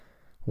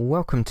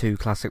Welcome to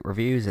Classic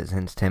Reviews. It's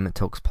Entertainment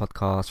Talks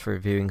podcast for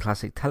reviewing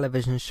classic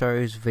television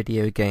shows,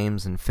 video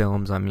games and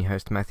films. I'm your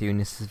host Matthew and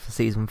this is for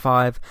Season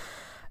 5,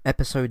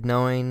 Episode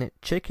 9,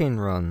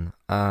 Chicken Run,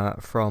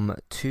 from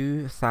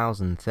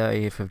 2000,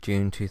 30th of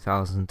June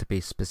 2000 to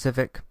be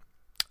specific.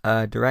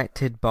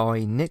 Directed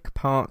by Nick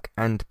Park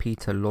and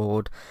Peter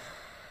Lord.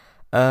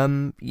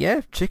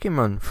 Chicken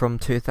Run from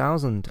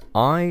 2000.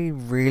 I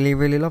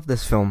really love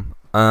this film.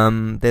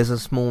 There's a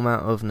small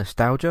amount of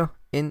nostalgia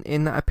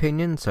in that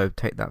opinion, so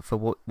take that for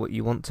what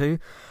you want to.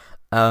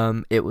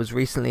 It was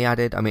recently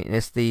added. I mean,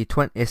 it's the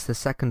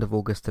 2nd of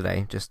August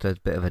today, just a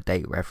bit of a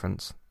date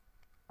reference,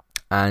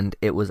 and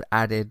it was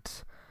added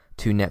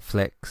to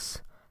Netflix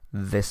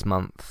last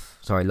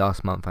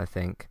month I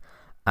think,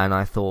 and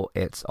I thought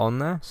it's on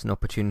there. It's an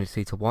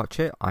opportunity to watch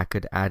it. I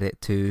could add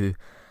it to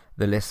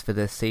the list for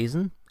this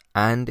season,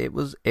 and it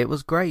was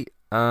great.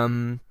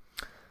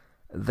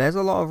 There's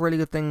a lot of really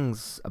good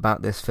things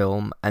about this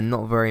film, and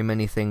not very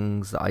many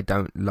things that I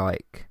don't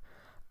like.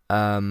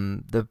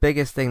 The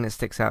biggest thing that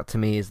sticks out to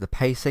me is the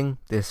pacing.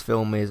 This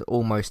film is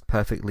almost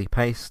perfectly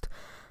paced.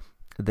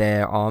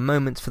 There are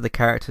moments for the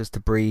characters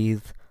to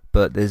breathe,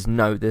 but there's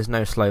no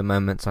slow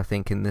moments, I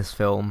think, in this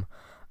film.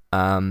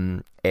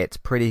 It's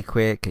pretty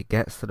quick, it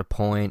gets to the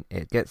point,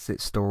 it gets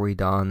its story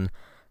done.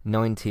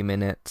 90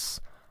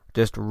 minutes,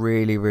 just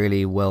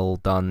really well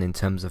done in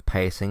terms of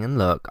pacing. And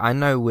look, I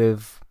know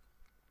with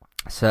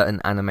certain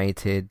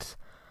animated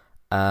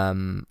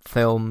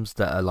films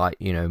that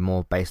are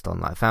more based on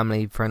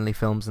family friendly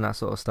films and that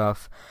sort of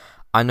stuff,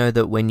 I know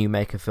that when you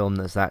make a film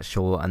that's that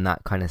short and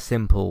that kind of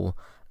simple,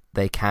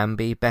 they can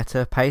be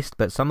better paced,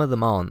 but some of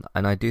them aren't,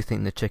 and I do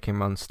think the Chicken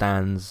Run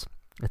stands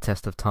a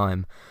test of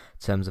time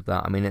in terms of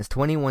that. I mean, it's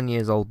 21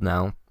 years old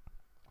now.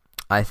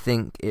 I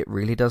think it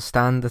really does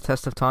stand the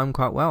test of time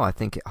quite well. I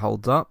think it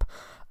holds up.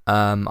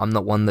 I'm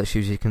not one that's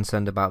usually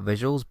concerned about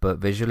visuals, but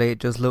visually it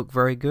does look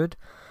very good.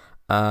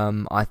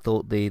 I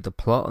thought the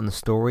plot and the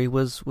story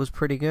was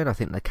pretty good. I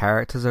think the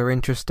characters are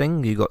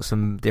interesting. You got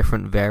some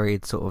different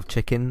varied sort of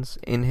chickens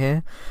in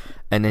here,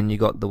 and then you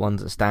got the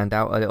ones that stand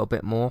out a little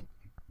bit more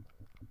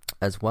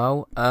as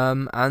well.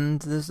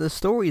 And the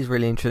story is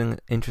really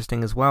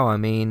interesting as well. I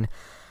mean,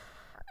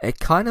 it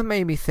kind of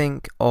made me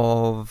think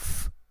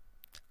of...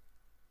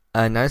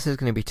 now this is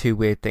going to be two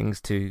weird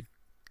things to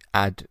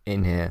add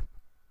in here.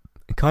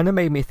 It kind of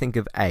made me think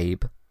of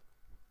Abe,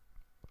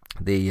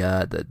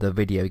 the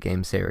video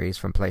game series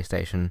from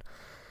PlayStation,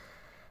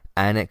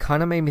 and it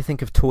kind of made me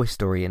think of Toy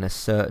Story in a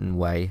certain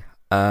way.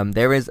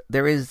 There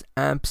is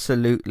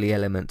absolutely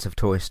elements of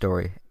Toy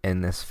Story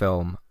in this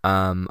film,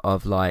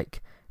 of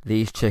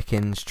these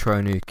chickens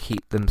trying to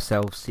keep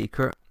themselves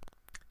secret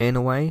in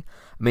a way.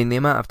 I mean, the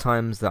amount of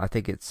times that I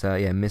think it's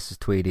Mrs.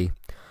 Tweedy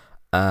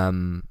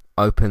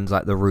opens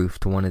the roof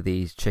to one of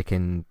these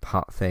chicken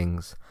hut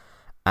things,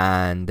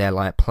 and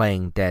they're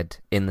playing dead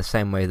in the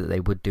same way that they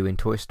would do in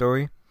Toy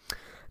Story.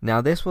 Now,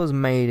 this was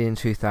made in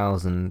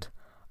 2000.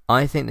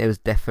 I think there was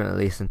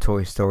definitely some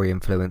Toy Story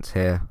influence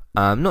here.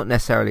 Not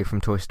necessarily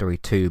from Toy Story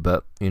 2,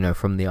 but,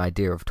 from the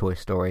idea of Toy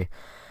Story.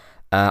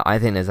 I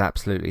think there's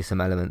absolutely some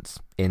elements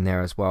in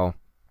there as well.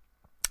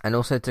 And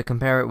also, to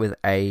compare it with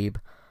Abe,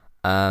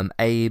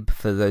 Abe,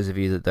 for those of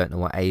you that don't know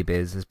what Abe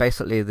is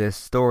basically this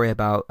story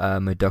about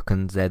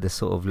Mudokons. They're this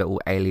sort of little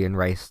alien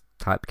race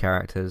type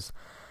characters,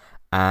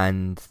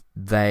 and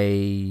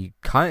it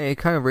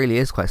kind of really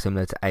is quite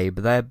similar to Abe.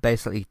 They're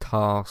basically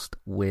tasked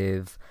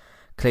with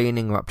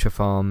cleaning rupture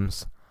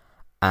farms,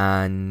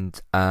 and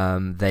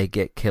they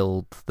get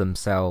killed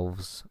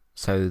themselves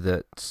so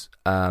that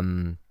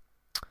the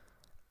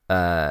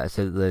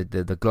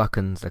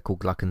Gluckons, they're called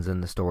Gluckons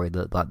in the story,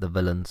 the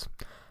villains,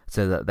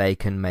 so that they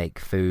can make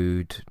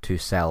food to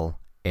sell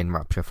in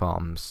rupture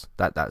farms.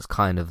 That's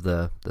kind of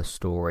the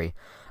story.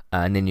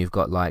 And then you've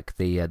got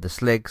the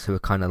Sligs, who are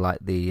kind of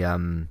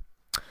the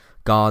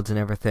guards and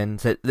everything.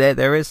 So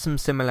there is some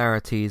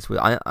similarities with...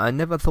 I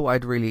never thought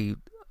I'd really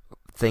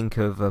think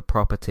of a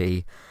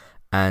property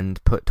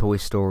and put Toy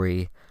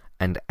Story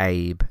and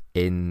Abe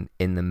in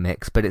the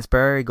mix, but it's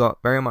very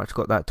much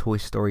got that Toy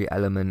Story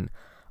element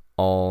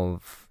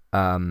of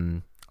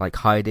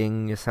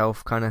hiding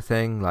yourself kind of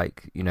thing.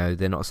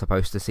 They're not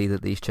supposed to see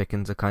that these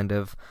chickens are kind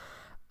of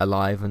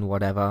alive and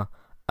whatever.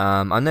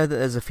 I know that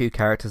there's a few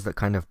characters that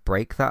kind of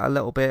break that a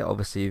little bit.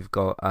 Obviously you've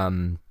got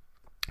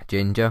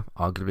Ginger,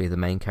 arguably the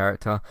main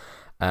character,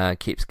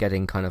 keeps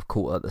getting kind of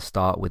caught at the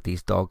start with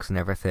these dogs and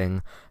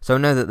everything. So I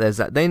know that there's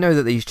that. They know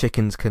that these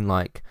chickens can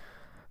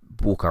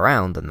walk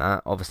around and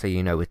that.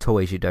 Obviously, with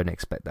toys you don't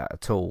expect that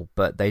at all,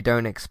 but they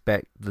don't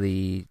expect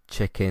the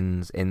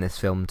chickens in this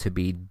film to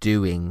be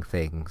doing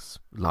things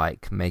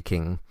like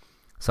making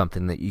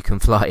something that you can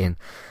fly in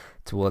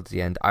towards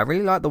the end. I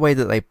really like the way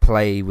that they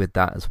play with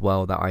that as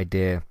well, that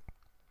idea,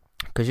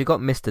 because you've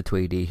got Mr.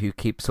 Tweedy who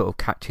keeps sort of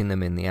catching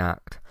them in the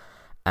act.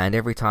 And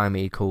every time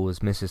he calls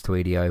Mrs.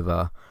 Tweedy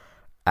over,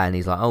 and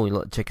he's like, "Oh,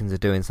 look, chickens are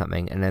doing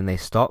something," and then they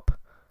stop,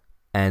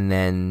 and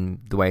then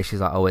the way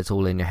she's like, oh, it's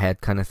all in your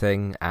head kind of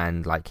thing,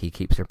 and like he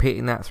keeps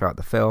repeating that throughout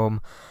the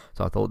film.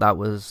 So I thought that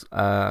was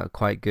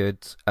quite good.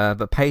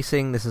 But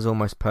pacing, this is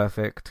almost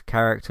perfect.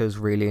 Characters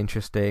really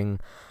interesting.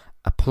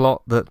 A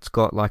plot that's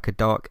got like a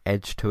dark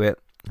edge to it,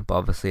 but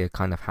obviously a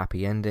kind of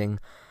happy ending.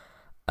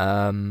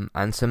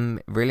 And some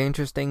really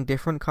interesting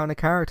different kind of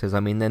characters. I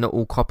mean, they're not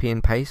all copy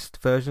and paste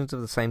versions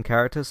of the same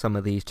characters. Some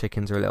of these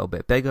chickens are a little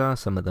bit bigger,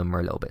 some of them are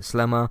a little bit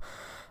slimmer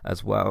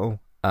as well.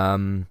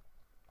 And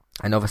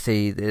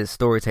obviously the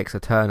story takes a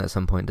turn at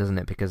some point, doesn't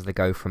it? Because they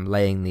go from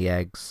laying the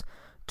eggs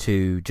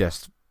to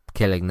just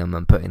killing them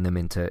and putting them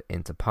into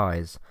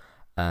pies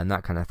and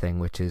that kind of thing,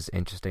 which is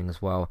interesting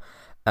as well.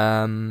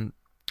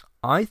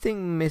 I think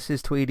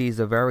Mrs. Tweedy's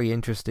a very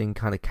interesting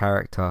kind of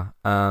character.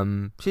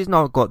 She's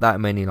not got that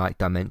many like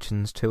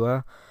dimensions to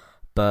her,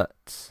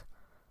 but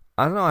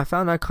I don't know, I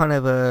found her kind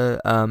of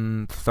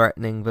a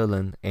threatening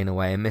villain in a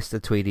way, and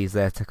Mr. Tweedy's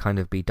there to kind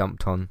of be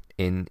dumped on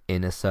in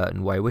a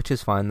certain way, which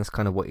is fine. That's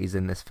kind of what he's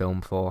in this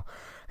film for.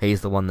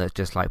 He's the one that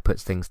just like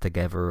puts things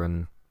together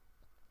and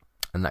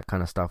that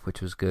kind of stuff,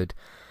 which was good.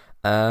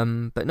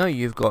 But no,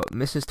 you've got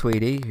Mrs.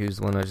 Tweedy, who's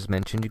the one I just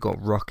mentioned. You've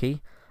got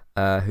Rocky,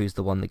 who's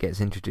the one that gets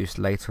introduced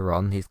later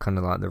on. He's kind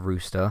of like the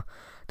rooster.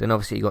 Then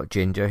obviously you got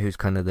Ginger, who's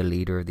kind of the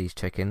leader of these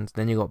chickens.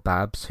 Then you got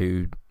Babs,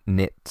 who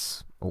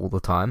knits all the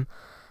time.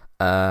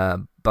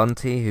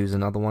 Bunty, who's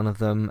another one of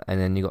them. And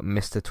then you got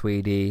Mr.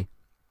 Tweedy,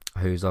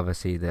 who's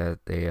obviously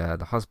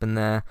the husband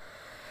there.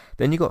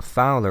 Then you got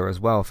Fowler as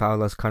well.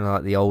 Fowler's kind of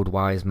like the old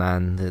wise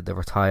man, the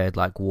retired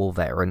like war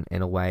veteran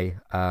in a way.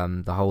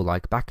 The whole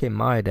like back in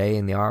my day,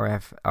 in the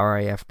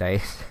RAF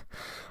days,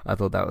 I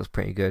thought that was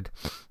pretty good.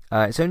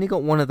 It's only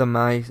got one of the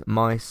mice.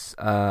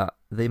 The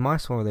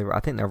mice, or I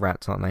think they're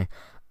rats, aren't they?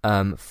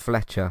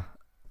 Fletcher,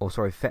 or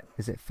sorry,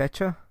 is it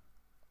Fetcher?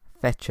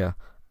 Fetcher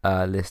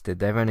listed.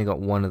 They've only got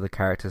one of the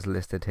characters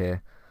listed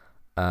here,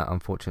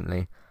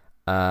 unfortunately.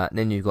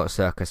 Then you've got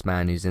Circus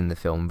Man, who's in the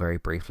film very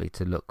briefly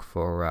to look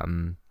for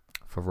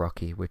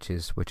Rocky, which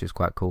is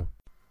quite cool.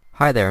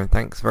 Hi there, and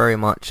thanks very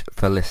much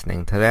for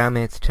listening. Today I'm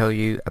here to tell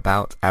you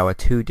about our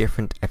two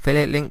different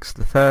affiliate links.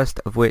 The first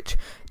of which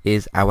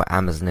is our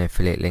Amazon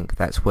affiliate link.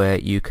 That's where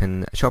you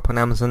can shop on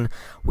Amazon.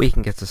 We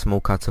can get a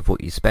small cut of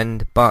what you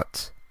spend,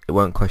 but it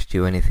won't cost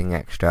you anything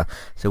extra.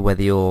 So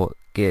whether you're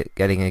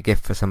getting a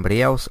gift for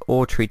somebody else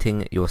or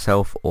treating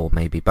yourself, or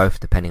maybe both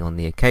depending on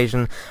the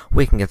occasion,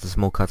 we can get a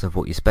small cut of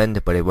what you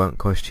spend, but it won't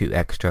cost you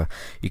extra.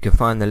 You can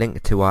find the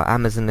link to our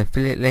Amazon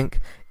affiliate link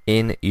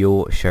in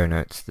your show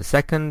notes. The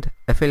second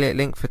affiliate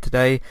link for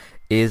today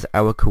is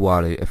our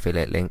Kualu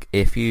affiliate link.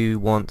 If you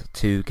want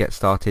to get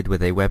started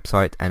with a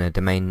website and a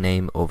domain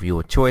name of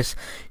your choice,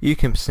 you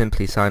can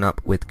simply sign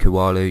up with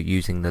Kualu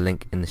using the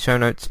link in the show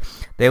notes.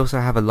 They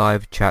also have a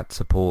live chat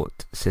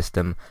support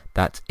system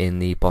that's in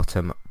the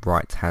bottom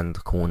right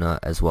hand corner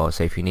as well.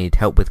 So if you need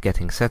help with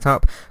getting set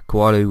up,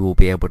 Kualu will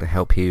be able to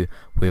help you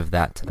with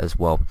that as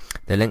well.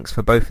 The links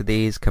for both of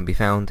these can be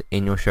found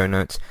in your show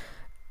notes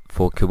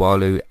for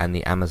Kualu and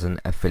the Amazon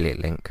affiliate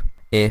link.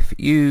 If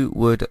you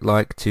would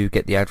like to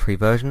get the ad-free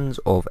versions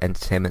of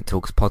Entertainment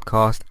Talks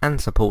podcast and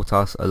support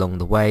us along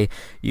the way,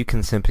 you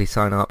can simply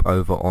sign up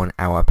over on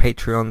our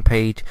Patreon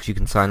page. You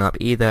can sign up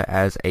either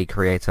as a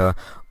creator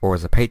or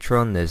as a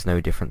patron. There's no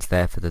difference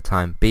there for the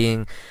time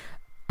being,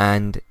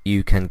 and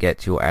you can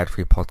get your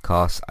ad-free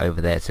podcasts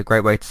over there. It's a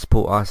great way to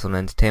support us on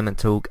Entertainment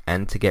Talk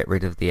and to get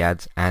rid of the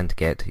ads and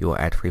get your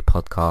ad-free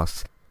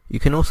podcasts. You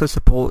can also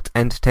support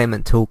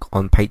Entertainment Talk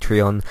on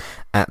Patreon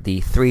at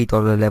the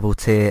 $3 level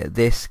tier.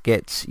 This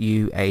gets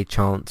you a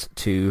chance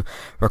to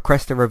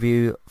request a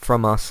review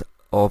from us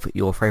of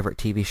your favourite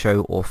TV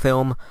show or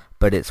film,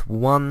 but it's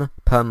one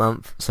per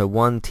month, so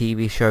one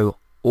TV show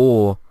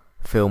or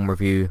film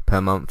review per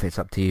month. It's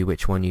up to you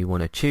which one you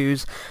want to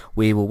choose.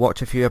 We will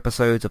watch a few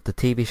episodes of the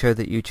TV show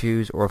that you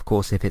choose, or of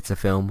course if it's a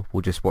film,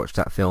 we'll just watch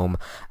that film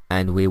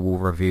and we will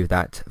review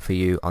that for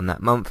you on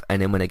that month.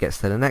 And then when it gets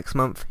to the next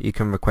month, you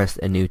can request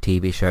a new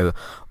TV show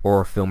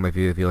or a film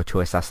review of your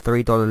choice. That's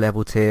 $3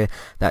 level tier.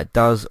 That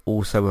does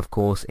also of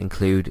course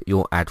include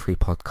your ad-free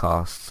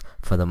podcasts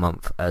for the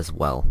month as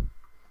well.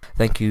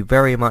 Thank you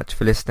very much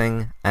for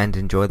listening and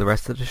enjoy the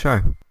rest of the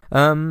show.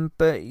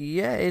 But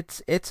yeah,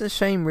 it's a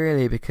shame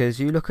really,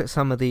 because you look at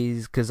some of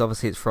these, because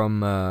obviously it's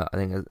from I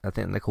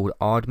think they're called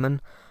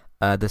Aardman,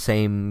 the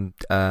same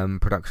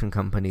production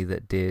company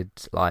that did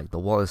like the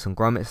Wallace and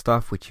Gromit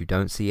stuff, which you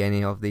don't see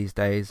any of these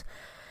days.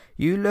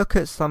 You look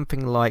at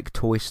something like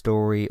Toy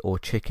Story or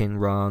Chicken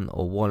Run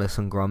or Wallace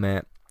and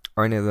Gromit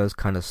or any of those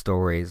kind of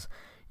stories,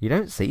 you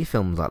don't see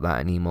films like that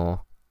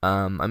anymore.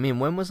 I mean,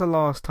 when was the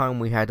last time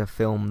we had a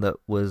film that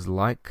was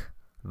like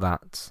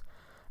that?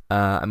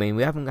 I mean,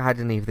 we haven't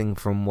had anything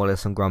from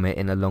Wallace and Gromit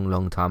in a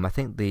long time. I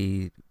think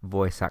the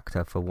voice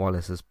actor for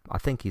Wallace I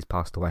think he's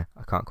passed away.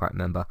 I can't quite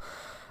remember.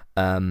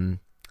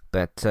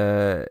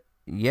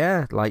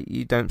 Yeah, like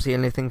you don't see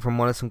anything from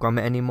Wallace and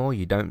Gromit anymore.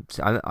 You don't.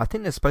 I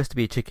think there's supposed to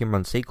be a Chicken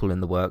Run sequel in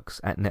the works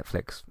at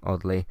Netflix,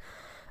 oddly,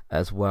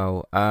 as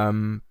well.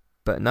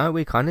 But no,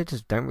 we kind of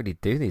just don't really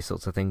do these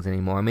sorts of things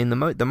anymore. I mean,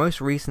 the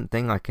most recent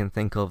thing I can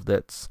think of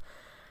that's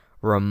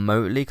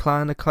remotely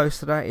kind of close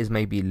to that is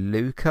maybe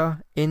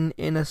Luca in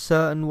a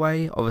certain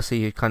way. Obviously,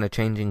 you're kind of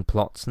changing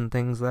plots and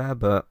things there,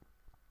 but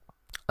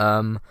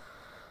I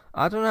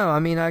don't know. I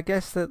mean, I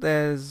guess that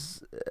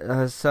there's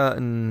a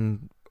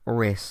certain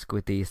risk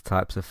with these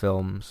types of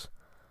films.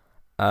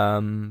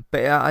 But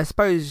yeah, I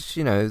suppose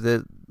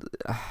the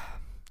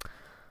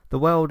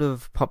world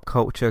of pop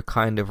culture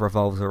kind of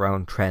revolves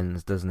around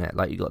trends, doesn't it?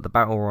 Like you got the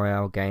battle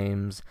royale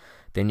games,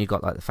 then you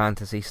got like the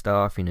fantasy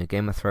stuff.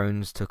 Game of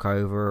Thrones took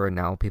over, and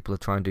now people are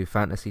trying to do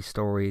fantasy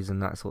stories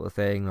and that sort of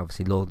thing.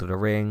 Obviously, Lord of the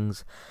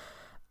Rings,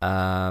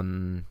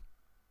 and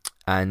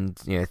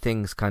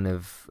things kind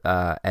of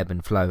ebb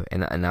and flow.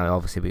 And now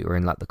obviously we were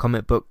in like the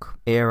comic book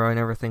era and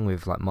everything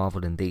with like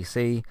Marvel and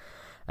DC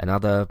and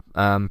other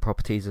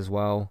properties as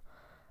well.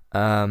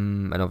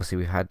 And obviously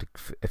we've had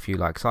a few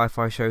like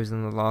sci-fi shows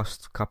in the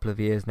last couple of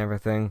years and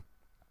everything.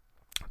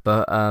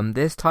 But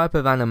this type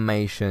of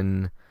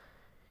animation,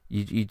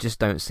 you just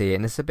don't see it,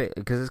 and it's a bit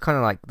because it's kind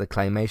of like the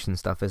claymation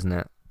stuff, isn't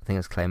it? I think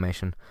it's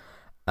claymation.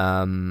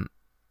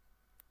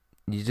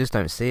 You just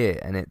don't see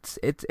it, and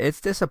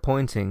it's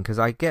disappointing because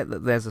I get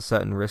that there's a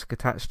certain risk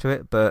attached to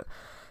it, but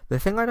the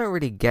thing I don't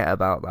really get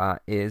about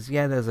that is,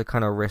 yeah, there's a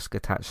kind of risk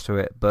attached to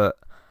it, but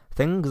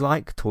things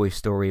like Toy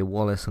Story,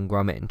 Wallace and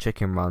Gromit, and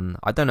Chicken Run,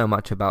 I don't know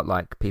much about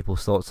like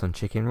people's thoughts on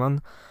Chicken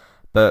Run,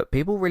 but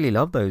people really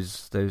love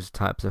those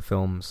types of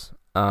films.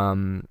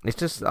 It's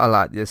just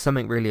there's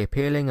something really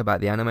appealing about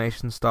the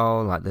animation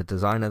style, like the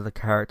design of the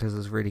characters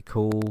is really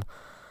cool.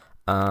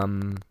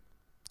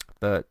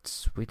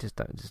 But we just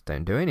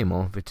don't do it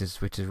anymore, which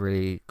is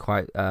really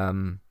quite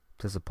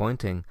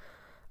disappointing.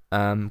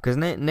 Because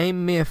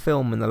name me a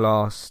film in the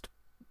last,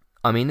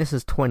 I mean, this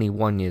is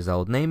 21 years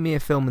old. Name me a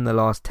film in the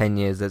last 10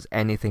 years that's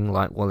anything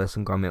like Wallace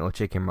and Gromit or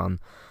Chicken Run.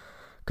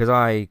 Because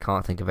I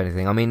can't think of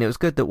anything. I mean, it was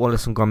good that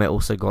Wallace and Gromit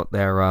also got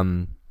their, I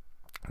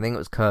think it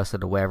was Curse of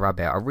the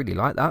Were-Rabbit. I really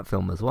like that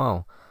film as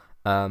well.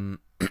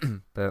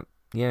 But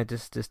yeah,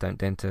 just don't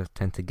tend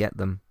to get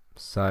them.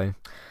 So,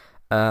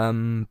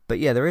 but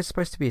yeah, there is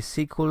supposed to be a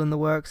sequel in the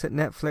works at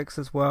Netflix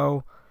as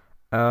well.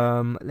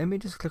 Let me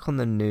just click on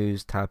the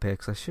news tab here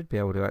because I should be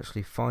able to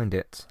actually find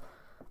it.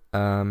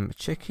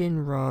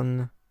 Chicken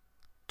Run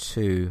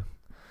 2.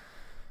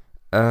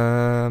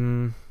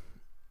 There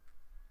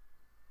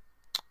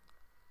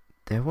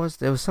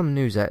was some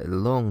news a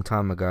long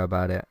time ago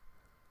about it.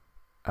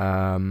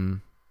 I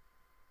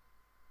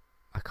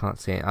can't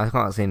see it. I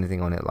can't see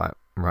anything on it like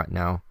right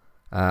now.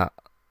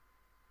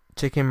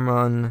 Chicken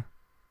Run.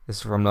 This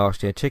is from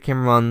last year.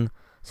 Chicken Run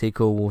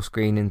sequel will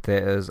screen in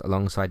theaters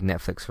alongside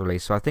Netflix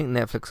release. So I think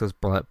Netflix has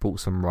bought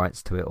some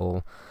rights to it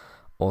or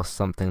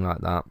something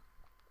like that.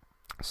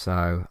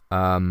 So,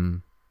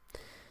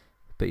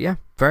 but yeah,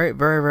 very,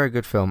 very, very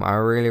good film. I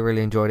really,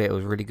 really enjoyed it. It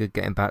was really good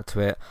getting back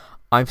to it.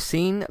 I've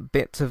seen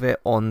bits of it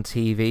on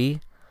TV,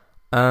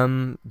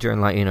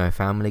 during like,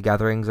 family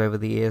gatherings over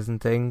the years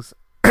and things.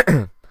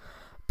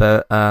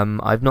 But,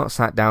 I've not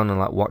sat down and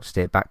like watched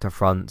it back to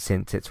front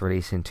since its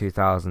release in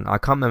 2000. I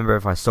can't remember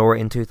if I saw it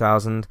in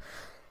 2000.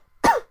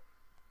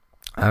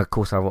 Of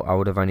course, I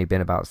would have only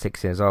been about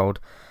 6 years old.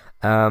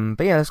 But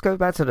yeah, let's go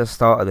back to the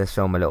start of this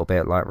film a little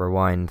bit, like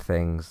rewind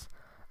things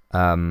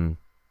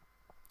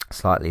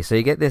slightly. So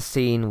you get this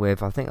scene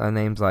with, I think her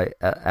name's like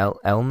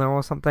Elna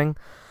or something,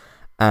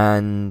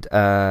 and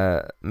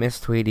Miss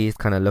Tweedy's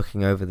kind of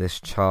looking over this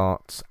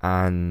chart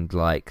and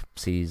like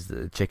sees that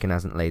the chicken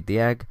hasn't laid the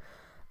egg,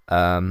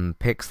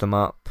 picks them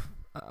up.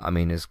 I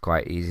mean, it's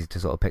quite easy to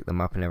sort of pick them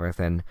up and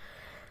everything.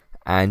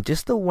 And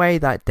just the way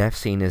that death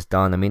scene is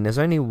done, I mean, there's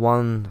only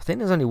one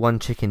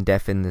chicken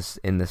death in this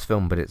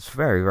film, but it's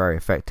very, very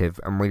effective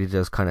and really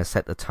does kind of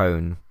set the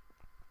tone,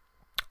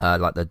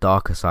 like the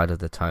darker side of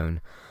the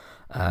tone,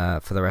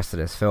 for the rest of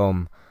this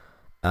film.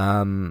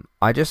 I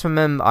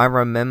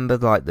remember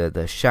like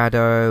the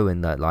shadow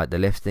and the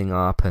lifting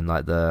up and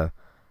like the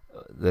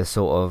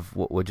sort of,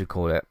 what would you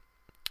call it?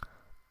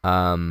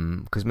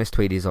 Because Miss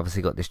Tweedy's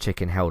obviously got this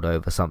chicken held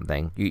over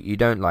something. You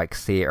don't like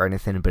see it or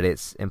anything, but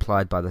it's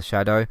implied by the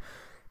shadow.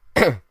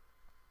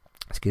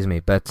 Excuse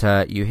me. But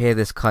you hear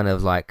this kind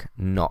of like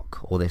knock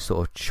or this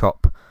sort of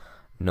chop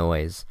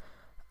noise.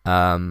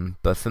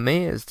 But for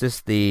me, it's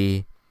just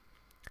the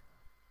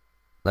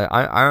like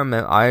I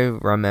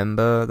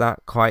remember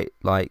that quite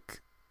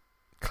like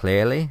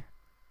clearly,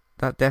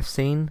 that death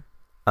scene.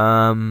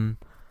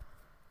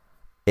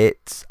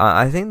 It's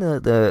I think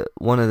the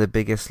one of the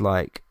biggest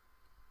like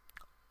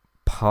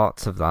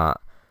parts of that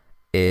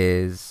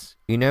is,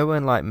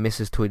 when like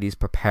Mrs. Tweedy's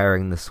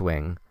preparing the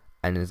swing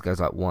and it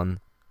goes like 1,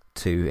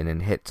 2 and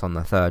then hits on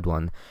the third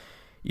one,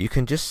 you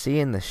can just see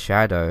in the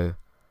shadow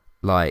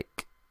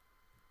like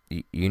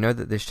you know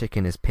that this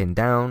chicken is pinned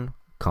down,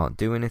 can't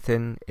do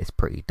anything, it's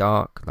pretty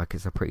dark, like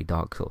it's a pretty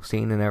dark sort of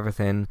scene and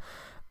everything.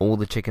 All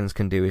the chickens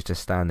can do is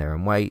just stand there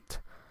and wait,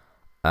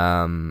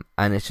 and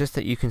it's just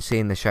that you can see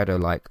in the shadow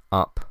like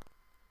up,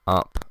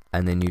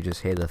 and then you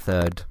just hear the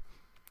third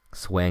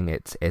swing.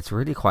 It's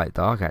really quite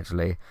dark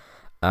actually.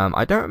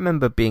 I don't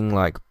remember being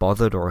like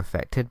bothered or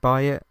affected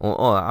by it,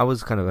 or I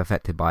was kind of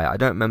affected by it. I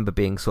don't remember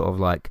being sort of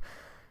like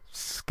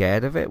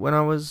scared of it when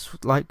I was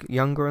like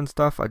younger and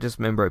stuff. I just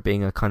remember it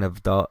being a kind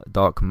of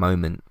dark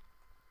moment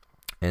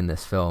in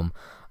this film.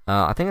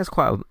 I think it's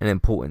quite an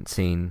important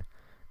scene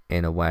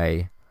in a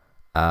way.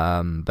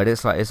 But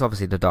it's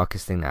obviously the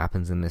darkest thing that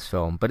happens in this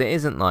film. But it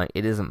isn't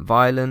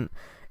violent.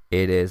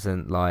 It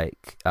isn't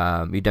like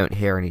you don't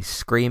hear any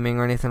screaming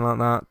or anything like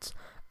that.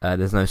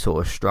 There's no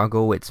sort of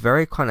struggle. It's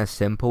very kind of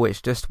simple.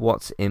 It's just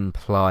what's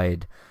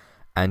implied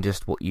and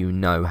just what you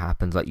know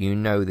happens. Like, you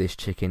know this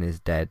chicken is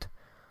dead.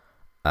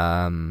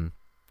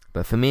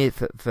 But for me,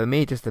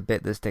 just the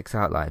bit that sticks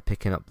out, like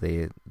picking up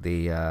the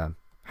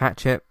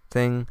hatchet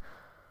thing,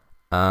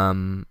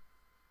 and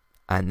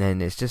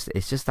then it's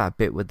just that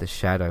bit with the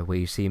shadow where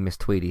you see Miss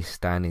Tweedy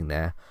standing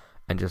there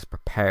and just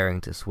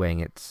preparing to swing.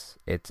 It's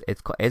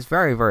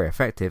very, very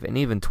effective, and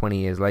even 20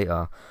 years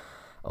later,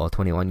 or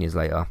 21 years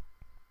later,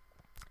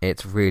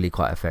 it's really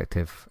quite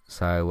effective.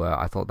 So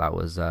I thought that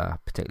was a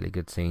particularly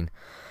good scene.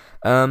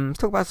 Let's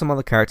talk about some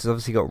other characters.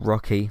 Obviously, got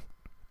Rocky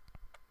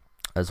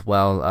as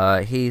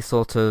well. He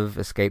sort of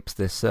escapes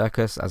this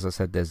circus. As I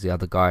said, there's the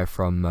other guy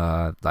from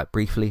like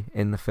briefly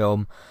in the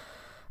film.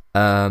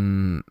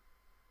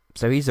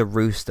 So he's a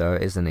rooster,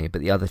 isn't he?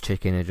 But the other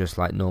chicken are just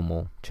like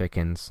normal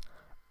chickens.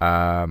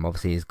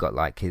 Obviously he's got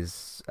like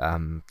his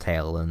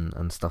tail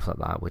and stuff like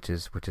that, which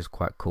is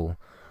quite cool.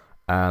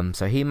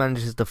 So he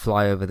manages to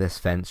fly over this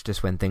fence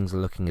just when things are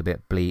looking a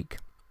bit bleak,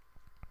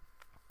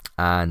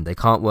 and they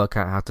can't work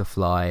out how to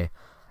fly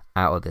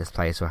out of this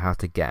place or how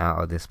to get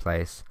out of this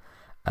place.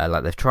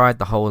 Like, they've tried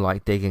the whole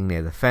like digging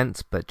near the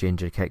fence, but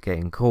Ginger kept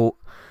getting caught.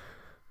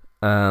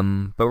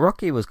 But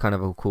Rocky was kind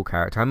of a cool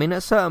character. I mean,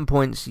 at certain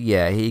points,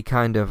 yeah, he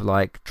kind of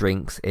like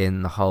drinks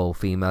in the whole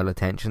female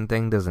attention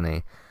thing, doesn't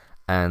he?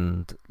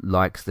 And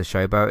likes the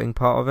showboating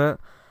part of it.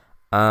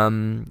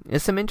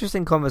 It's some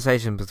interesting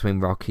conversation between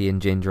Rocky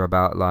and Ginger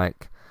about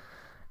like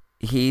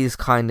he's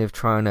kind of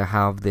trying to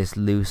have this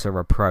looser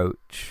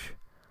approach,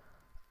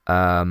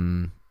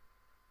 of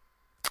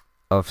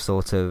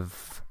sort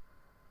of,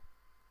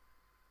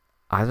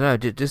 I don't know,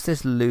 just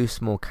this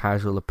loose, more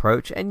casual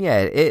approach. And yeah,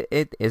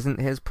 it isn't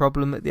his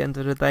problem at the end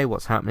of the day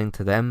what's happening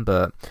to them,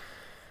 but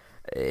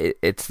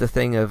it's the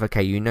thing of,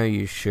 okay, you know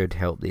you should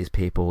help these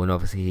people, and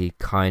obviously he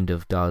kind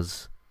of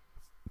does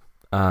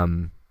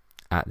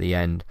at the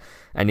end.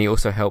 And he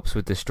also helps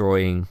with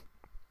destroying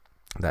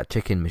that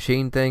chicken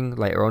machine thing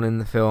later on in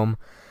the film,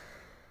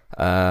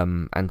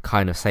 and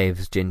kind of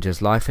saves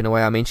Ginger's life in a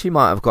way. I mean, she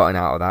might have gotten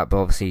out of that, but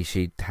obviously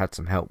she had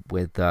some help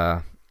with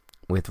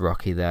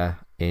Rocky there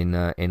in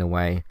a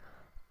way.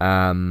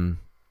 And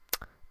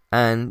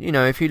you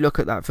know, if you look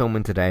at that film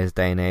in today's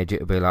day and age, it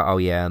would be like, oh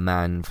yeah, a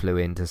man flew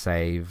in to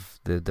save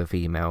the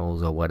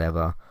females or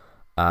whatever.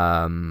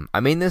 I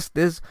mean,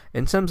 there's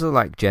in terms of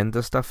like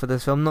gender stuff for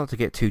this film, not to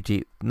get too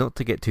deep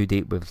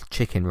with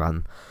Chicken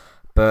Run,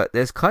 but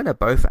there's kind of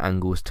both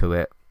angles to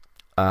it.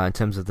 In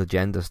terms of the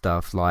gender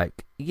stuff,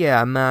 like,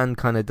 yeah, a man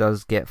kind of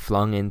does get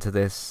flung into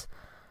this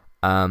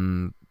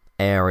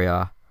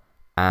area,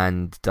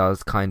 and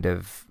does kind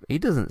of, he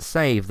doesn't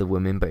save the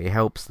women, but he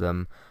helps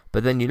them.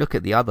 But then you look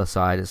at the other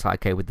side, it's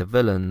like, okay, with the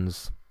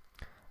villains,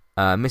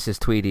 Mrs.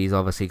 Tweedy's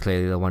obviously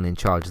clearly the one in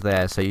charge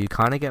there, so you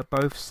kind of get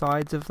both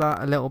sides of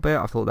that a little bit.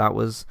 I thought that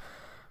was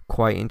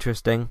quite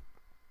interesting.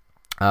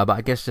 But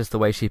I guess just the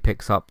way she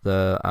picks up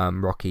the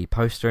Rocky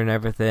poster and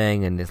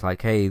everything, and it's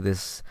like, hey,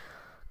 this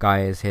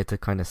guy is here to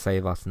kind of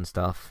save us and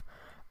stuff.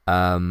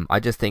 I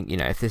just think, you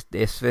know, if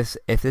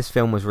this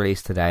film was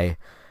released today,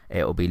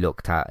 it'll be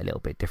looked at a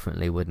little bit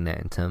differently, wouldn't it,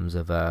 in terms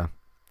of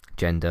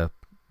gender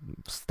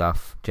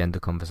stuff, gender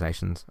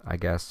conversations, I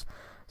guess.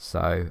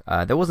 So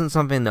there wasn't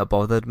something that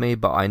bothered me,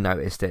 but I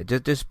noticed it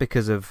just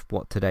because of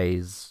what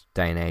today's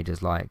day and age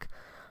is like,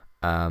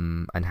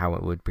 and how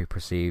it would be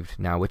perceived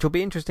now, which will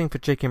be interesting for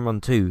Chicken Run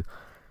 2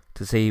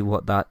 to see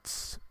what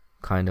that's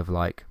kind of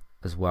like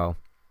as well.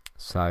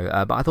 So,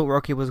 but I thought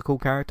Rocky was a cool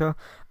character.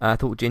 I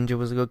thought Ginger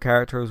was a good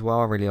character as well.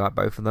 I really like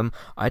both of them.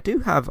 I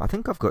think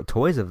I've got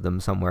toys of them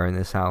somewhere in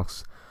this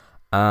house.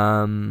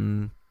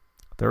 They're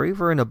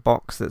either in a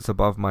box that's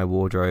above my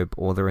wardrobe,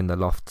 or they're in the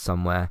loft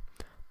somewhere.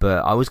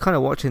 But I was kind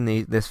of watching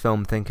this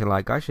film thinking,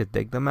 like, I should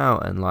dig them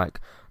out and, like,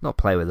 not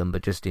play with them,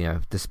 but just, you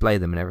know, display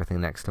them and everything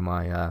next to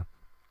my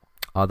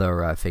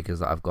other figures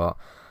that I've got.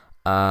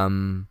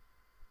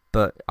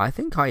 But I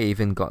think I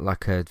even got,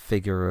 like, a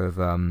figure of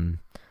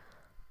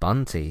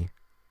Bunty,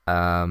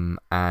 and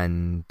I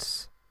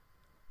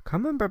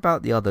can't remember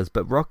about the others,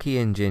 but Rocky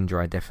and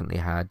Ginger I definitely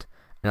had.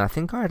 And I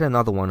think I had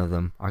another one of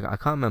them. I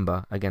can't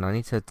remember. Again, I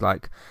need to,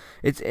 like...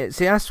 See,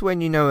 that's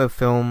when you know a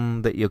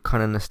film that you're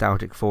kind of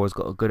nostalgic for has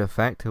got a good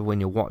effect, of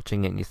when you're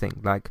watching it and you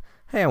think, like,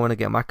 hey, I want to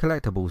get my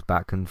collectibles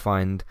back and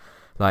find...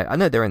 Like, I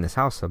know they're in this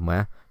house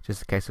somewhere.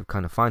 Just a case of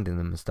kind of finding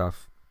them and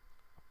stuff.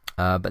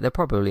 But they're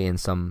probably in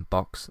some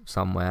box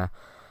somewhere.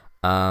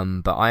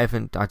 But I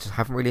just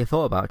haven't really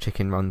thought about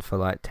Chicken Run for,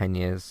 like, 10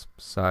 years.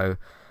 So...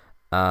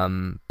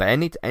 but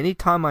any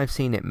time I've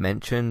seen it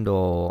mentioned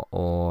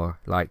or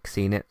like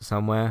seen it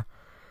somewhere,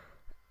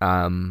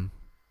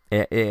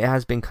 it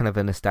has been kind of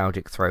a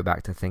nostalgic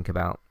throwback to think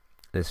about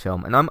this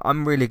film, and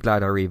I'm really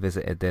glad I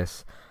revisited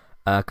this,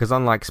 because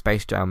unlike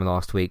Space Jam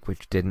last week,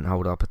 which didn't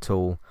hold up at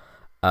all,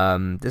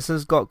 this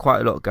has got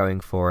quite a lot going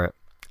for it.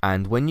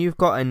 And when you've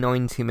got a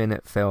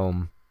 90-minute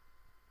film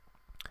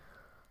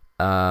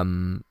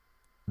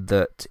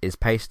that is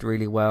paced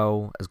really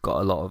well, has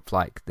got a lot of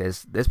like,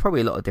 there's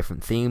probably a lot of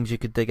different themes you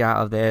could dig out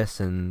of this,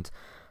 and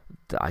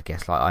I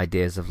guess like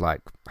ideas of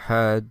like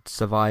herd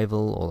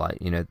survival, or like,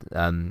 you know,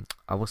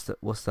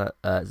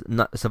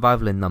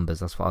 survival in numbers.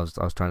 That's what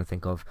I was trying to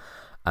think of,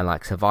 and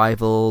like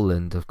survival,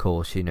 and of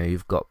course, you know,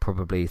 you've got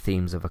probably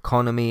themes of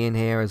economy in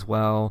here as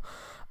well.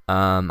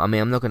 I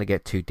mean, I'm not going to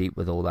get too deep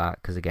with all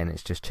that because again,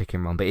 it's just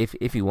Chicken Run. But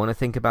if you want to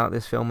think about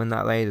this film in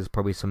that way, there's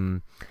probably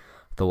some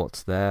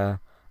thoughts there.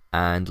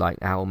 And like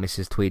how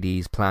Mrs.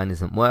 Tweedy's plan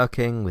isn't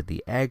working with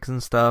the eggs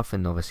and stuff,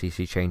 and obviously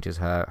she changes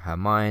her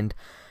mind,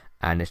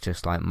 and it's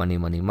just like money,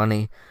 which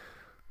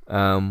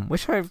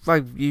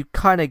you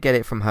kind of get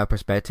it from her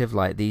perspective.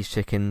 Like, these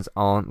chickens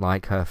aren't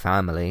like her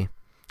family.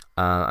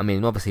 I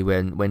mean, obviously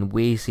when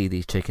we see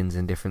these chickens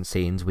in different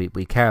scenes,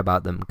 we care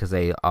about them because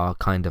they are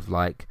kind of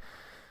like,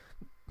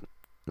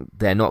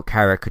 they're not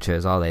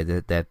caricatures, are they?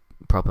 They're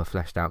proper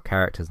fleshed out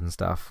characters and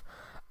stuff.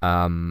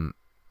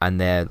 And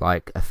they're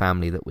like a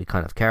family that we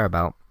kind of care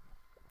about.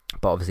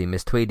 But obviously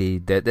Miss Tweedy,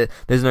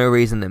 there's no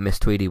reason that Miss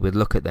Tweedy would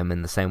look at them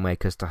in the same way,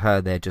 because to her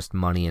they're just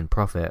money and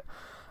profit,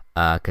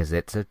 because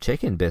it's a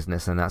chicken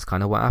business, and that's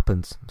kind of what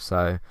happens.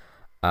 So,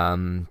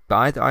 but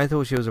I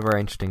thought she was a very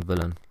interesting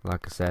villain,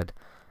 like I said.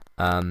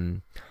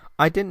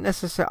 I didn't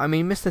necessarily, I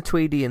mean, Mr.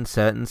 Tweedy in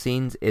certain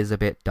scenes is a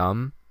bit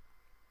dumb.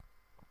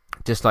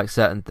 Just like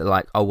certain,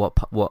 like, oh,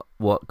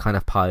 what kind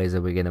of pies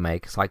are we going to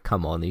make? It's like,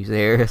 come on, are you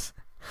serious?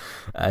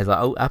 It's like,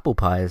 oh, apple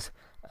pies.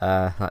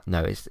 Like,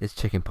 no, it's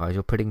chicken pies.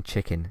 You're putting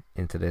chicken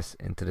into this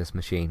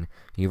machine.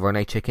 You run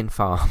a chicken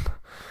farm.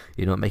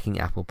 You're not making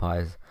apple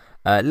pies.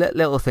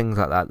 Little things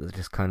like that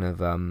just kind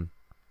of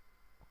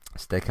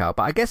stick out.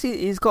 But I guess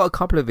he's got a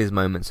couple of his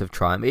moments of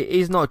triumph.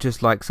 He's not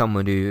just like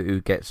someone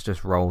who gets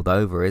just rolled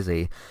over, is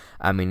he?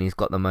 I mean, he's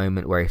got the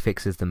moment where he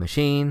fixes the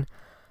machine.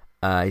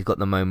 He's got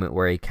the moment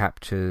where he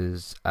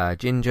captures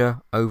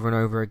Ginger over and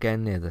over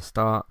again near the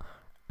start,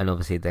 and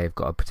obviously they've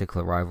got a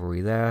particular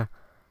rivalry there.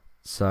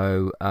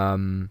 So,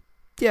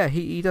 yeah,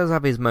 he does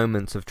have his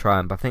moments of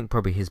triumph. I think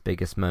probably his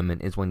biggest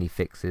moment is when he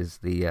fixes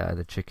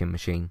the chicken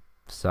machine.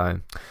 So,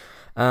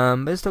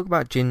 let's talk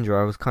about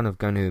Ginger. I was kind of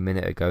going to a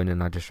minute ago and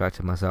then I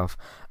distracted myself.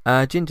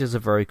 Ginger's a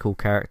very cool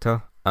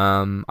character.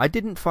 I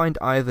didn't find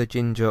either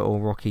Ginger or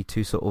Rocky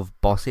too sort of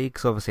bossy,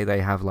 because obviously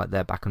they have like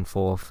their back and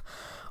forth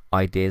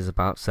ideas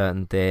about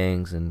certain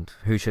things and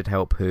who should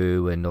help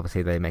who, and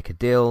obviously they make a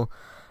deal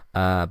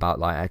about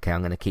like, okay, I'm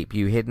going to keep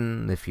you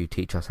hidden if you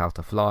teach us how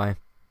to fly.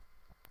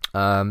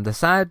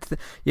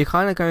 You're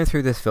kind of going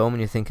through this film and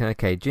you're thinking,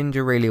 okay,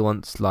 Ginger really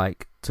wants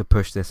like to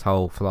push this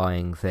whole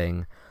flying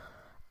thing,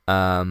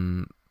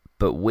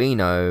 but we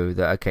know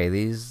that, okay,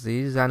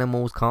 these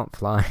animals can't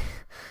fly.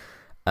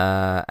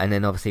 And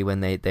then obviously when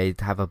they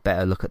have a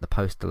better look at the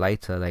poster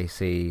later, they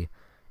see,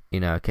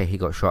 you know, okay, he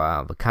got shot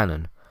out of a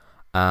cannon.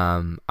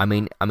 I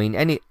mean,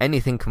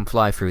 anything can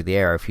fly through the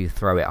air if you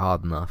throw it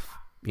hard enough,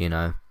 you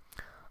know,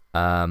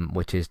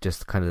 which is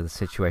just kind of the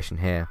situation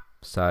here.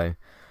 So,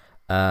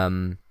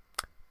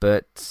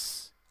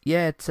 but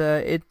yeah,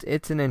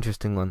 it's an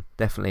interesting one.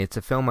 Definitely, it's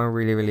a film I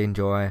really, really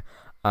enjoy.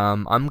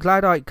 I'm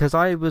glad because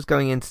I was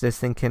going into this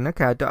thinking,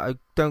 okay, I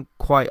don't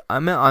quite. I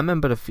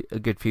remember a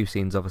good few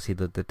scenes, obviously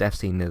the death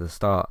scene near the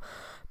start,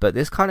 but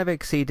this kind of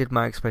exceeded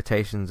my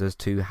expectations as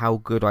to how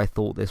good I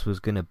thought this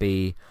was going to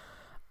be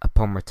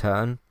upon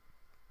return.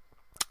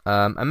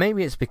 And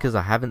maybe it's because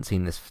I haven't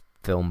seen this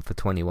film for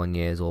 21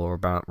 years or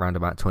around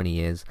about 20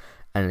 years,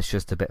 and it's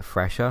just a bit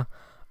fresher.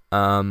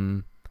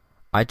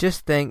 I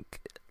just think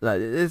like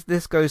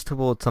this goes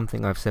towards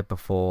something I've said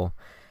before.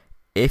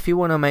 If you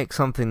want to make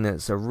something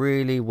that's a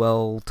really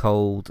well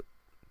told,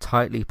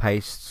 tightly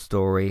paced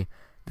story,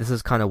 this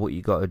is kind of what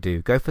you got to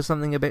do. Go for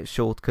something a bit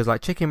short, because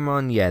like Chicken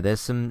Run, yeah,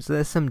 there's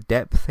some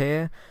depth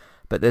here,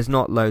 but there's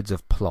not loads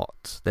of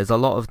plot. There's a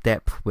lot of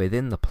depth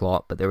within the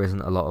plot, but there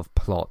isn't a lot of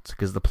plot,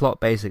 because the plot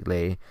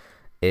basically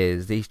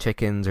is these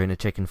chickens are in a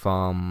chicken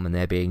farm and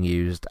they're being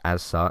used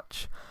as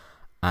such,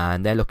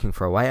 and they're looking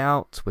for a way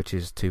out, which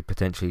is to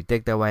potentially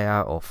dig their way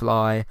out or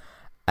fly,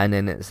 and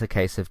then it's a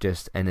case of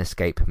just an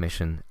escape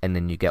mission, and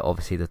then you get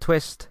obviously the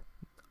twist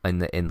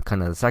in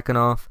kind of the second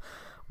half,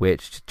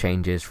 which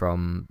changes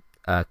from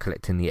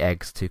collecting the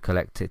eggs to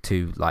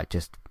like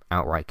just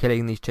outright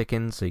killing these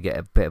chickens, so you get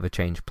a bit of a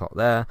change plot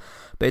there.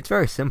 But it's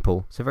very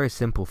simple. It's a very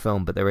simple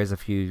film, but there is a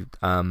few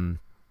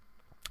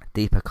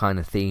deeper kind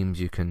of themes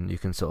you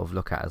can sort of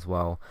look at as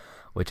well,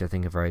 which I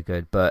think are very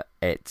good. But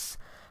it's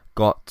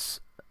got,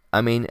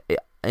 I mean,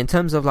 in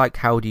terms of like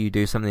how do you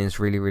do something that's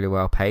really, really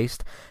well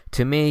paced,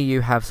 to me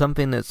you have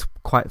something that's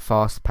quite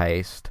fast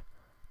paced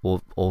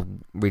or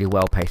really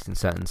well paced in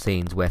certain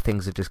scenes where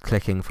things are just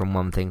clicking from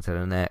one thing to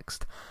the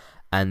next,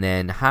 and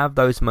then have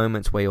those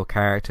moments where your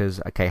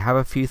characters, okay, have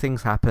a few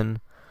things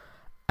happen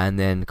and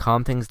then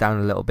calm things down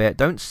a little bit.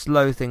 Don't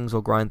slow things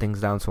or grind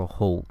things down to a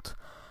halt,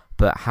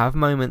 but have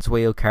moments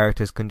where your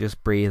characters can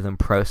just breathe and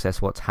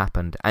process what's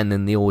happened, and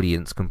then the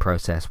audience can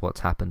process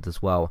what's happened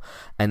as well,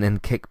 and then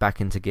kick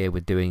back into gear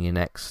with doing the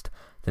next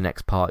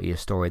part of your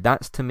story.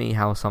 That's to me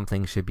how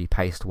something should be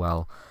paced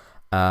well.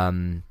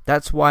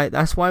 That's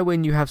why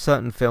when you have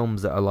certain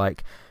films that are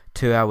like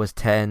 2 hours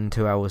 10,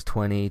 2 hours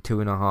 20,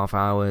 2.5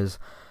 hours,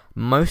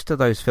 most of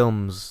those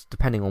films,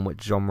 depending on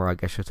which genre I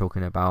guess you're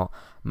talking about,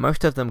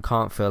 most of them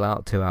can't fill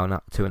out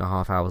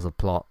 2.5 hours of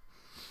plot.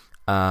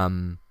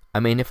 I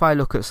mean, if I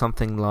look at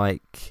something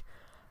like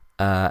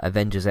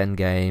Avengers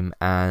Endgame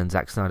and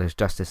Zack Snyder's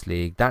Justice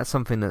League, that's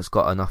something that's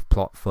got enough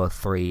plot for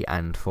 3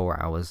 and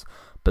 4 hours,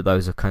 but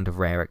those are kind of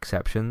rare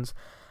exceptions.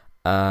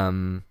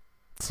 So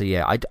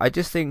yeah, I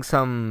just think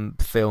some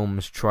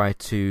films try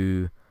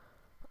to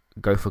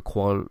go for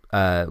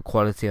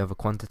quality over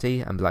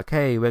quantity and be like,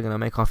 hey, we're going to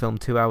make our film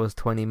 2 hours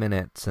 20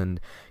 minutes and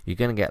you're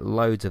going to get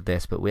loads of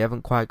this, but we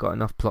haven't quite got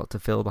enough plot to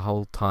fill the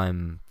whole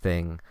time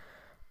thing.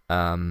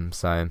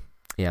 So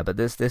yeah, but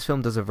this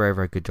film does a very,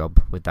 very good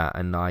job with that,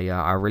 and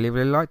I really,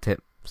 really liked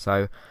it,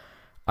 so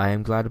I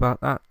am glad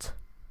about that.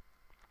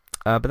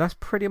 But that's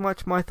pretty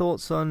much my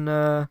thoughts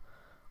on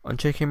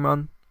Chicken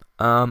Run.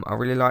 I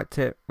really liked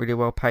it, really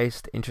well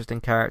paced,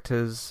 interesting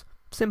characters,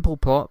 simple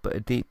plot but a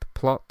deep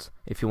plot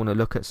if you want to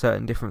look at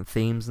certain different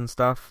themes and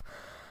stuff.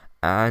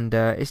 And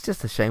it's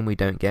just a shame we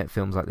don't get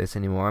films like this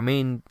anymore. I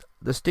mean,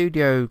 the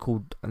studio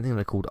called, I think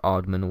they're called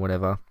Aardman or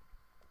whatever.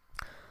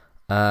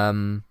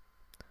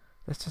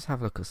 Let's just have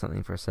a look at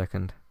something for a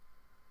second.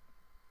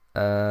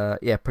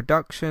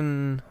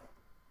 Production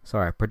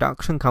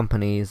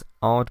companies,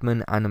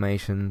 Aardman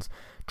Animations,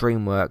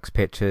 DreamWorks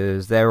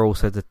Pictures. They're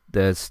also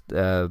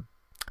the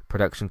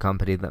production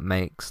company that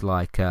makes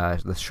like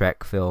the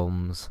Shrek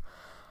films,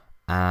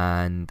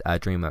 and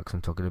DreamWorks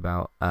I'm talking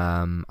about.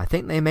 I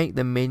think they make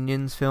the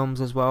Minions films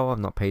as well. I've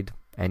not paid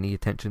any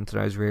attention to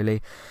those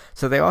really,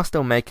 so they are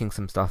still making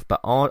some stuff.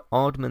 But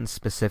Aardman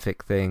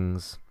specific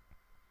things,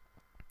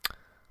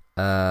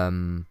 I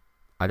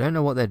don't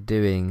know what they're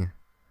doing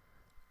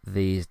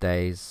these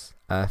days.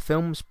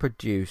 Films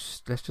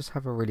produced. Let's just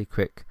have a really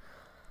quick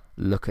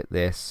look at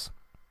this.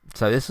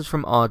 So this is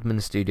from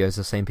Aardman Studios,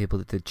 the same people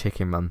that did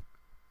Chicken Run.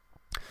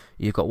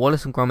 You've got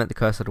Wallace and Gromit: The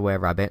Curse of the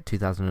Were-Rabbit,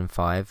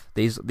 2005.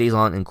 These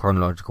aren't in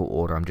chronological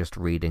order, I'm just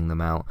reading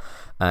them out.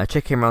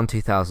 Chicken Run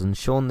 2000,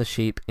 Shaun the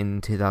Sheep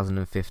in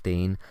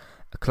 2015,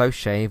 A Close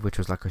Shave, which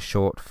was like a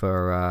short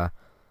for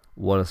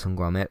Wallace and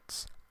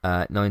Gromit,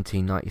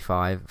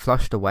 1995.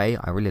 Flushed Away,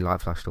 I really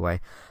like Flushed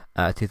Away,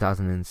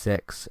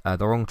 2006.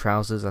 The Wrong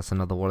Trousers, that's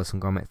another Wallace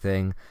and Gromit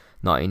thing,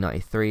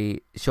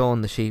 1993.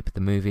 Shaun the Sheep,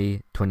 the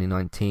movie,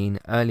 2019.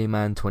 Early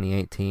Man,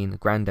 2018.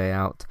 Grand Day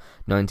Out,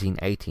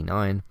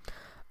 1989.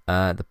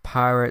 The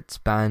Pirates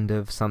Band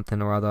of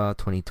something or other,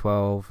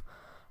 2012.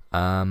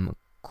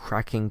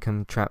 Cracking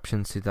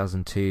Contraptions,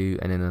 2002,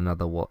 and then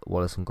another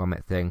Wallace and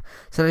Gromit thing.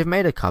 So they've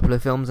made a couple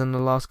of films in the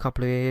last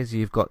couple of years.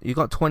 You've got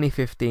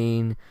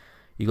 2015,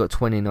 you got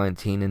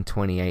 2019 and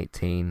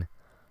 2018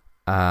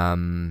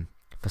 for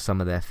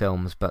some of their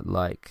films, but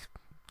like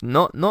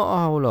not a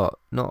whole lot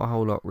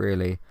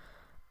really.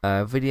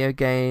 Video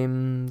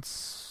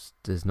games,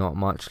 there's not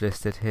much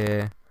listed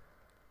here.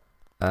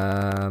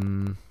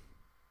 But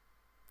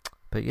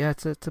yeah,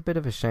 it's a bit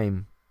of a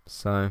shame.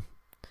 So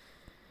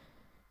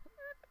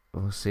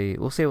we'll see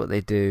what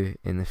they do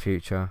in the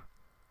future.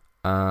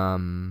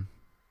 But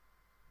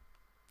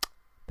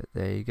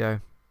there you go.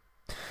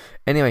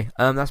 Anyway,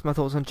 that's my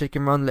thoughts on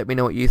Chicken Run. Let me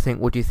know what you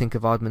think. What do you think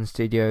of Aardman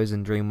Studios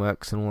and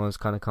DreamWorks and all those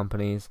kind of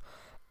companies?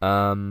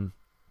 And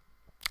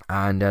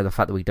the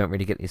fact that we don't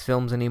really get these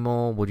films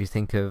anymore. What do you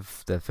think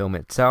of the film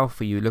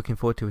itself? Are you looking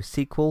forward to a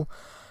sequel?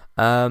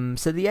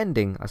 So the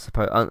ending, I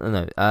suppose.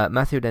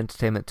 Matthew at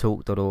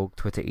entertainmenttalk.org,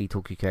 Twitter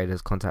eTalkUK,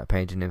 there's contact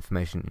page and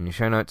information in your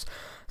show notes.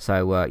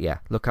 So yeah,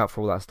 look out for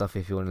all that stuff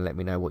if you want to let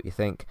me know what you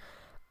think.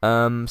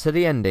 So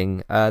the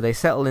ending, they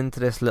settle into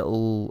this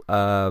little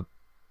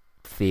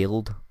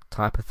field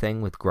type of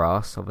thing with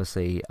grass.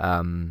 Obviously,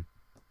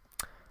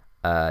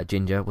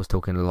 Ginger was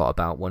talking a lot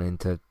about wanting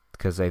to,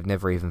 because they've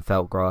never even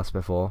felt grass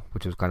before,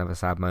 which was kind of a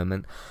sad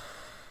moment.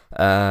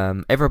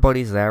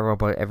 Everybody's there,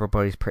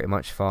 everybody's pretty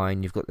much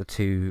fine. You've got the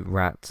two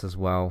rats as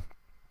well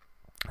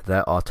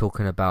that are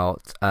talking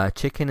about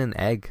chicken and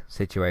egg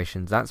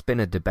situations. That's been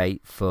a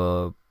debate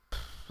for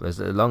as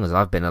long as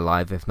I've been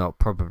alive, if not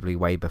probably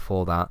way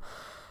before that.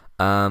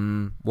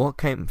 What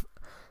came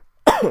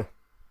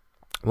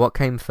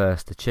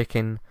first, the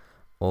chicken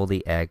or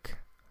the egg?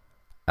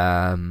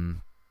 I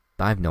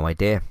have no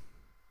idea.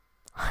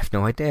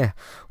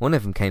 One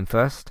of them came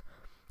first.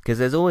 Because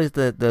there's always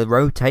the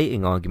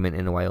rotating argument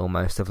in a way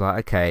almost of like,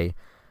 okay,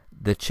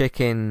 the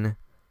chicken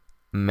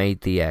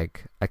made the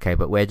egg. Okay,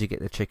 but where'd you get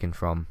the chicken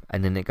from?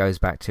 And then it goes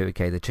back to,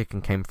 okay, the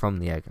chicken came from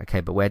the egg.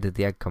 Okay, but where did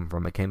the egg come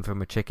from? It came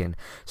from a chicken.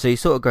 So you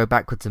sort of go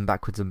backwards and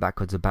backwards and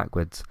backwards and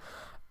backwards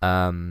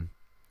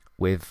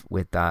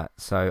with that.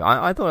 So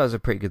I thought it was a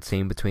pretty good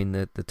scene between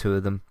the two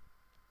of them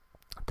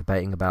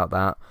debating about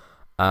that.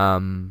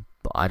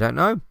 But I don't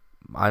know.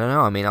 I don't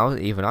know. I mean,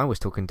 I was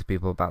talking to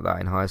people about that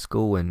in high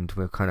school, and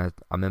I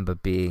remember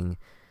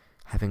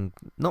having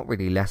not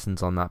really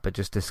lessons on that, but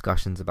just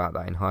discussions about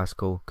that in high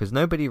school, because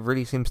nobody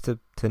really seems to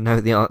know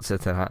the answer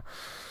to that.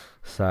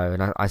 So,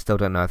 and I still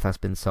don't know if that's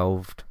been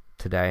solved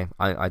today.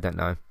 I don't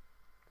know.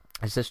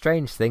 It's a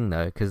strange thing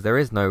though, because there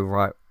is no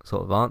right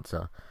sort of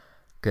answer.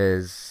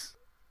 Because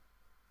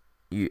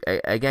you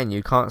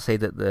can't say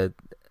that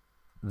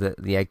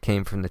the egg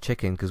came from the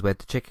chicken, because where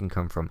did the chicken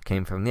come from? It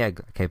came from the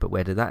egg. Okay, but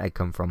where did that egg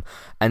come from?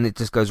 And it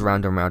just goes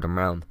round and round and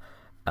round.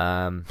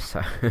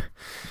 So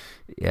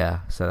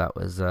yeah, so that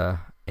was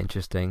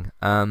interesting.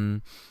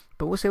 But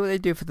we'll see what they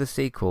do for the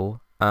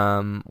sequel.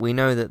 We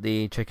know that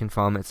the chicken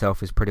farm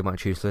itself is pretty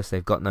much useless.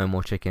 They've got no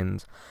more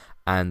chickens,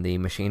 and the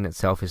machine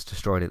itself is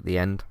destroyed at the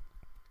end.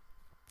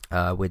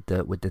 With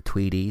the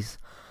Tweedies,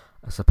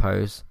 I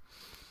suppose.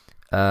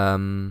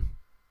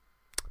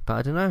 But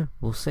I don't know.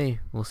 We'll see.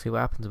 We'll see what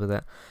happens with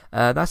it.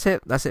 That's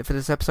it. That's it for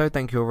this episode.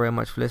 Thank you all very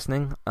much for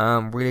listening.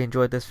 Really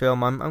enjoyed this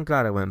film. I'm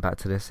glad I went back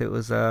to this. It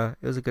was a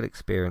good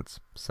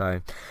experience.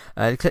 So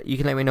you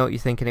can let me know what you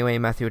think anyway.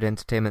 Matthew at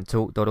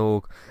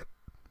entertainmenttalk.org,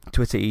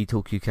 Twitter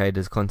eTalkUK.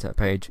 There's a contact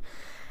page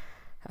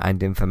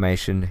and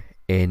information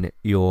in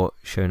your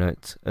show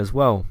notes as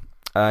well.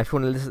 If you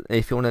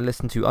want to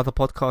listen to other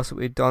podcasts that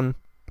we've done,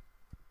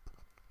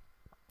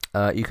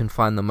 you can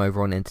find them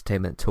over on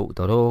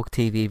entertainmenttalk.org.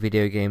 TV,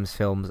 video games,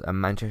 films, and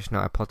Manchester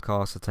United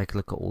podcasts. So take a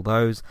look at all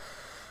those.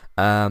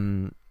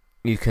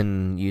 You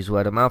can use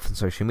word of mouth and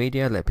social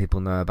media, let people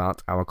know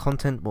about our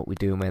content, what we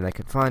do, and where they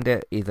can find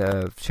it,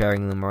 either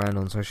sharing them around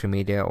on social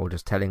media or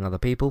just telling other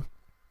people.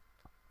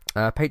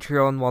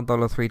 Patreon, $1,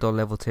 $3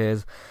 level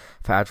tiers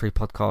for ad-free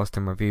podcast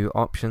and review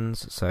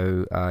options,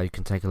 so you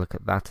can take a look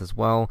at that as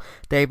well.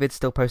 David's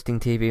still posting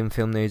TV and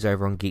film news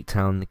over on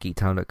Geektown,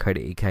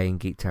 geektown.co.uk and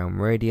Geektown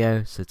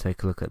Radio, so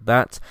take a look at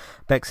that.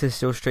 Bex is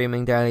still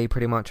streaming daily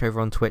pretty much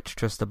over on Twitch,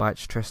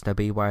 Trustabytes, Trusta,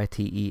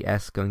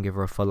 BYTES, go and give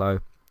her a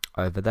follow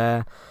over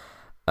there.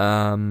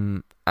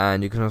 And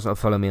you can also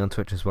follow me on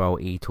Twitch as well,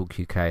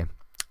 eTalkUK.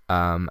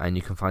 And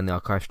you can find the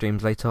archive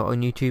streams later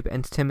on YouTube,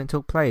 Entertainment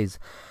Talk Plays.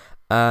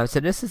 So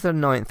this is the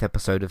 9th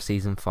episode of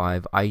Season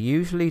 5. I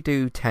usually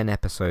do 10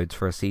 episodes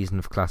for a season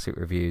of classic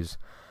reviews,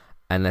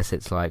 unless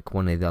it's like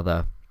one of the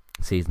other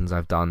seasons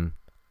I've done.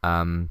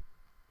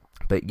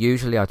 But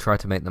usually I try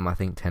to make them, I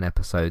think, 10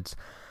 episodes.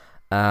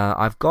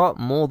 I've got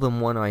more than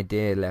one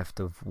idea left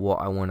of what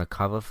I want to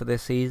cover for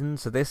this season,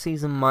 so this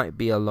season might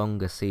be a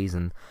longer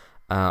season.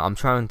 I'm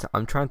trying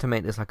to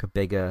make this like a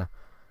bigger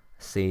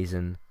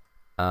season.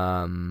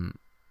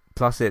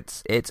 Plus,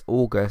 it's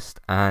August,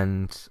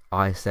 and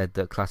I said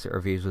that Classic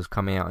Reviews was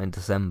coming out in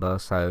December,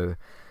 so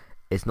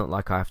it's not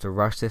like I have to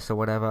rush this or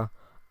whatever.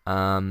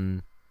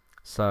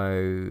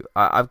 So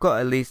I've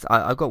got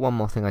I've got one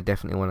more thing I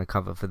definitely want to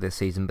cover for this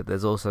season, but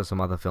there's also some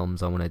other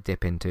films I want to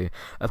dip into.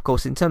 Of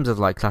course, in terms of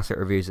like Classic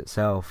Reviews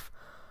itself,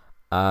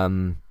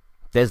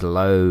 there's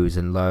loads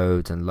and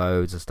loads and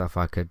loads of stuff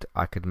I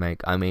could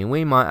make. I mean,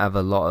 we might have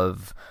a lot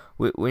of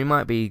we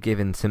might be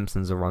giving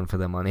Simpsons a run for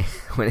their money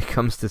when it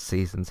comes to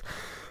seasons.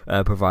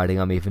 Providing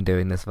I'm even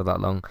doing this for that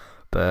long,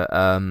 but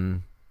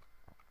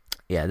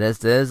yeah,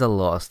 there's a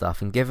lot of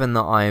stuff, and given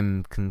that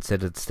I'm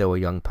considered still a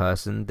young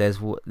person,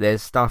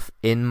 there's stuff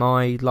in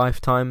my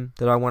lifetime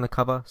that I want to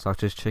cover,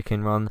 such as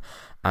Chicken Run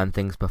and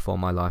things before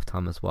my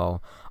lifetime as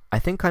well. I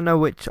think I know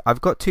which.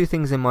 I've got 2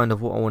 things in mind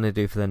of what I want to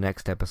do for the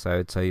next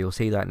episode, so you'll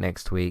see that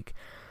next week,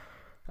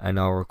 and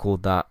I'll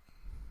record that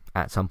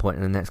at some point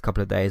in the next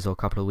couple of days or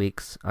couple of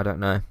weeks. I don't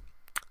know.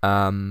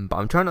 But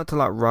I'm trying not to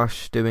like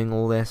rush doing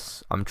all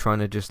this. I'm trying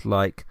to just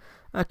like,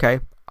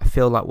 okay, I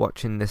feel like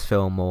watching this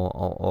film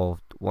or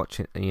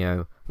watching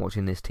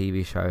this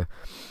TV show.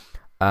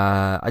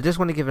 I just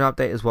want to give an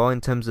update as well in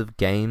terms of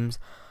games.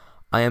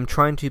 I am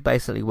trying to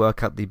basically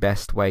work out the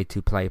best way to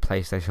play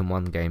PlayStation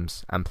 1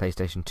 games and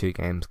PlayStation 2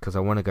 games, because I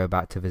want to go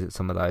back to visit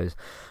some of those.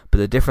 But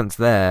the difference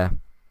there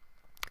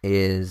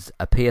is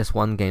a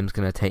PS1 game is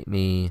going to take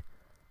me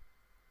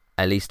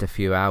at least a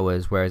few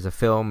hours, whereas a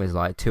film is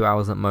like 2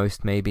 hours at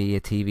most. Maybe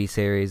a TV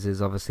series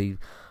is obviously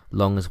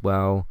long as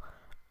well.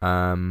 So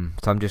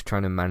I'm just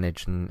trying to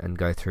manage and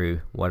go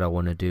through what I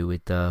want to do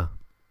with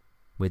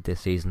this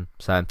season.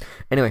 So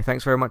anyway,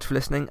 thanks very much for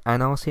listening,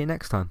 and I'll see you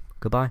next time.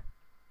 Goodbye.